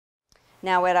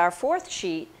Now at our fourth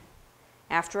sheet,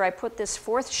 after I put this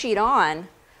fourth sheet on,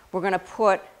 we're going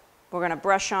to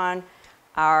brush on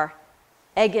our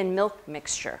egg and milk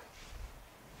mixture.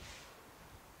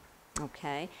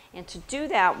 Okay, and to do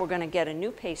that, we're going to get a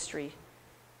new pastry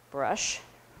brush,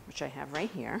 which I have right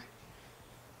here.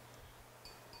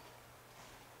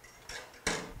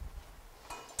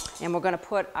 And we're going to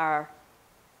put our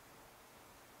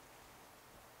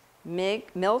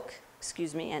milk,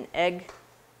 and egg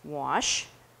wash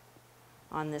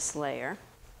on this layer.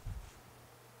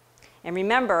 And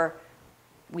remember,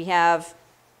 we have,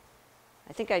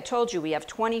 I think I told you, we have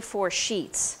 24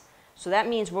 sheets. So that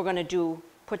means we're going to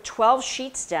put 12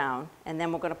 sheets down, and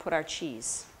then we're going to put our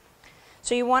cheese.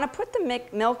 So you want to put the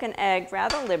milk and egg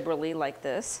rather liberally like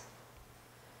this.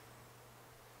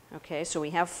 Okay, so we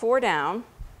have 4 down.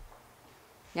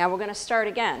 Now we're going to start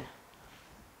again.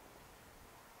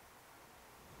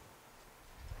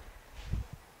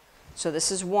 So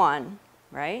this is 1,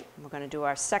 right? We're going to do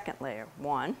our second layer,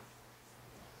 1.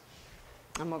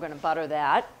 And we're going to butter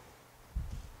that.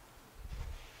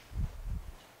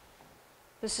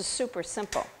 This is super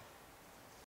simple.